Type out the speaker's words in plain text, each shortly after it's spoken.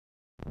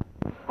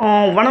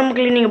வணக்கம்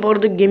மக்களே, நீங்கள்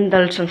போகிறது கேம்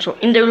தால்சன். ஸோ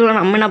இந்த வீடியோவில்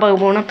நம்ம என்ன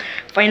பார்க்க போனால்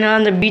ஃபைனலாக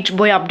அந்த பீச்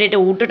பாய் அப்டேட்டை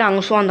விட்டுட்டாங்க.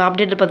 ஸோ அந்த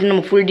அப்டேட்டை பற்றி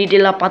நம்ம ஃபுல்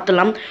டீட்டெயிலாக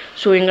பார்த்துலாம்.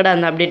 ஸோ எங்கடா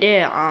அந்த அப்டேட்டே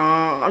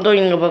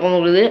அதுவும் இங்கே பார்க்க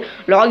முடியுது.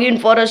 லாகின்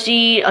ஃபார் சி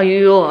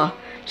ஐயோ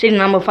சரி,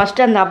 நம்ம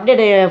ஃபஸ்ட்டு அந்த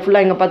அப்டேட்டை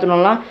ஃபுல்லாக இங்கே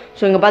பார்த்துடலாம்.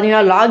 ஸோ இங்கே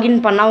பார்த்தீங்கன்னா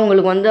லாகின் பண்ணால்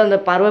உங்களுக்கு வந்து அந்த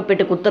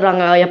பறவைப்பேட்டை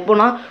கொடுத்துட்றாங்க.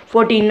 எப்போனா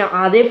 14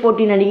 அதே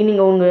 14 அன்றைக்கி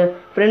நீங்கள் உங்கள்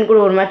ஃப்ரெண்ட் கூட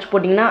ஒரு மேட்ச்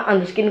போட்டிங்கன்னா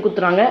அந்த ஸ்கின்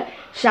கொடுத்துறாங்க.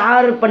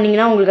 ஷேர்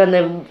பண்ணிங்கன்னா உங்களுக்கு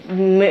அந்த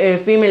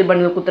ஃபீமேல்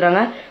பண்டில்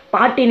கொடுத்துறாங்க.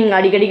 பார்ட்டி நீங்கள்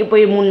அடிக்கடிக்கு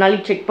போய் 3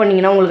 நாளைக்கு செக்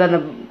பண்ணிங்கன்னா உங்களுக்கு அந்த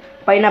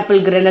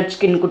பைனாப்பிள் கிரனட்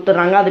ஸ்கின்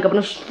கொடுத்துட்றாங்க.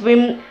 அதுக்கப்புறம்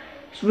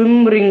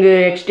ஸ்விம் ரிங்கு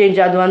எக்ஸ்சேஞ்ச்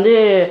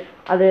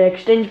அதை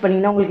எக்ஸ்சேஞ்ச்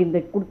பண்ணிங்கன்னா உங்களுக்கு இந்த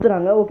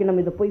கொடுத்துறாங்க. ஓகே,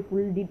 நம்ம இதை போய்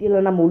ஃபுல்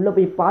டீட்டெயிலாக நம்ம உள்ளே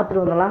போய்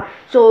பார்த்துட்டு வந்துடலாம்.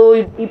 ஸோ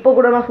இப்போ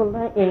கூட நான்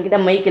சொல்கிறேன், என்கிட்ட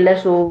மைக் இல்லை.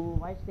 ஸோ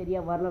வாய்ஸ்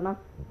சரியாக வரலன்னா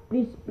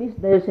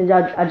ப்ளீஸ் தயவு செஞ்சு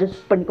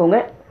அட்ஜஸ்ட் பண்ணிக்கோங்க.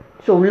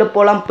 ஸோ உள்ளே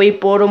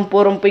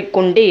போகிறோம் போய்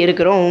கொண்டே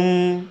இருக்கிறோம்.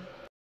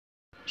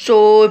 ஸோ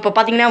இப்போ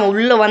பார்த்தீங்கன்னா நம்ம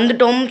உள்ளே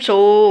வந்துட்டோம். ஸோ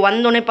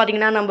வந்தோடனே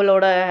பார்த்தீங்கன்னா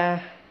நம்மளோட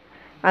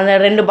அந்த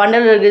 2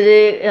 பண்டல் இருக்குது,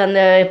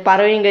 அந்த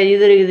பறவைங்க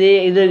இது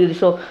இருக்குது.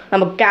 ஸோ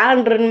நம்ம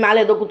கேலண்டர்னு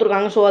மேலே ஏதோ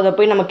கொடுத்துருக்காங்க. ஸோ அதை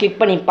போய் நம்ம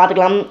கிளிக் பண்ணி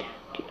பார்த்துக்கலாம்.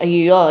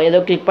 ஐயோ ஏதோ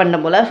கிளிக் பண்ண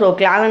போல். ஸோ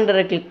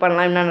கேலண்டரை கிளிக்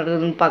பண்ணலாம், என்ன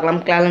நடக்குதுன்னு பார்க்கலாம்.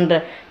 கேலண்டரை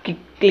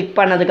கிளிக்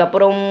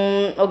பண்ணதுக்கப்புறம்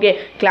ஓகே,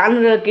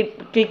 கேலண்டரை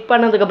கிளிக்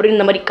பண்ணதுக்கப்புறம்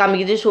இந்த மாதிரி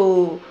காமிக்குது. So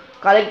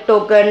collect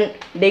token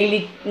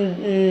daily.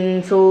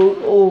 So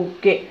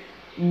okay,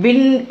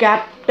 win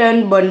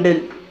captain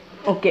bundle.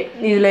 Okay,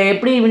 இதில்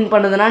எப்படி வின்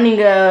பண்ணுறதுன்னா,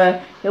 நீங்கள்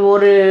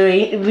ஒரு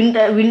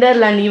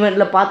விண்டர்லேண்ட்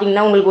ஈவெண்ட்டில்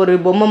பார்த்தீங்கன்னா உங்களுக்கு ஒரு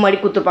பொம்மை மாதிரி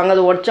கொடுத்துருப்பாங்க.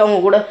 அதை உடச்சவங்க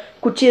கூட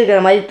குச்சி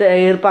இருக்கிற மாதிரி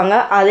இருப்பாங்க.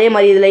 அதே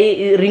மாதிரி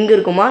இதில் ரிங்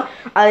இருக்குமா,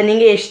 அதை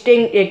நீங்கள்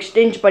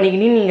எக்ஸ்சேஞ்ச்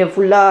பண்ணிக்கின்னு நீங்கள்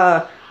ஃபுல்லாக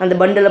அந்த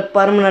பண்டிலை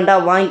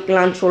பர்மனெண்ட்டாக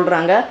வாங்கிக்கலான்னு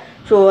சொல்கிறாங்க.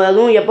 ஸோ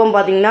அதுவும் எப்போ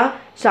பார்த்தீங்கன்னா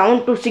 7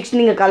 to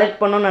 6 நீங்கள்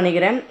கலெக்ட் பண்ணணும்னு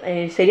நினைக்கிறேன்.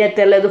 சரியாக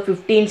தெரியல, ஏதோ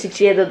 15,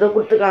 16 ஏதோ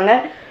கொடுத்துருக்காங்க.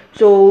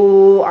 ஸோ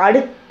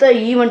அடுத்த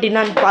ஈவெண்ட்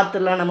என்னான்னு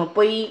பார்த்துடலாம் நம்ம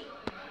போய்.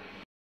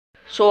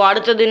 ஸோ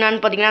அடுத்தது என்னென்னு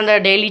பார்த்தீங்கன்னா அந்த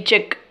டெய்லி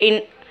செக்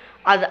இன்.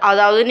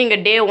 அதாவது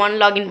நீங்கள் Day 1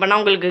 லாகின் பண்ணால்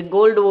உங்களுக்கு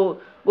கோல்டு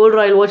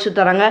ராயல் ஓட்ஸ்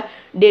தராங்க.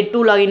 Day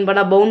 2 லாகின்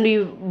பண்ணால்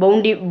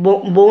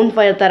பவுன்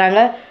ஃபயர் தராங்க.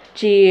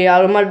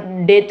 அப்புறமா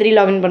Day 3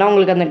 லாகின் பண்ணால்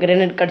உங்களுக்கு அந்த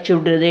கிரெனேட் கிடச்சி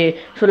விட்டுருது.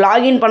 ஸோ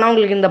லாகின் பண்ணால்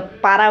உங்களுக்கு இந்த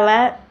பறவை.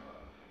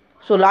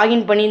 ஸோ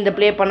லாகின் பண்ணி இந்த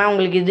ப்ளே பண்ணால்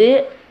உங்களுக்கு இது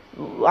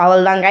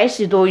அவள் தான்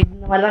கைஸ். ஸோ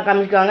இந்த மாதிரி தான்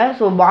காமிச்சிருக்காங்க.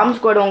 ஸோ பாம்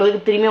ஸ்குவாட்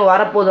உங்களுக்கு திரும்பியும்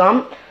வரப்போதாம்.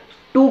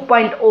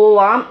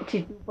 2.0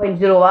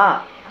 2.0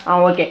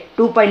 ஓகே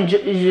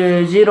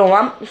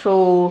 2.0 ஸோ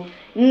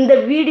இந்த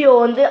வீடியோ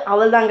வந்து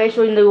அவள் தாங்க.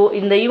 ஸோ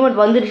இந்த ஈவெண்ட்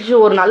வந்துடுச்சு,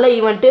 ஒரு நல்ல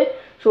ஈவெண்ட்டு.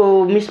 ஸோ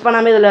மிஸ்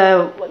பண்ணாமல் இதில்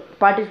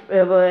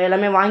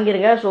எல்லாமே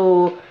வாங்கிடுங்க. ஸோ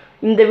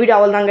இந்த வீடியோ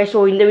அவள் தாங்க. ஸோ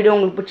இந்த வீடியோ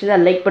உங்களுக்கு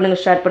பிடிச்சதா லைக்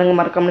பண்ணுங்கள், ஷேர் பண்ணுங்கள்,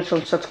 மறக்காமல்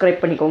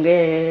சப்ஸ்கிரைப் பண்ணிக்கோங்க.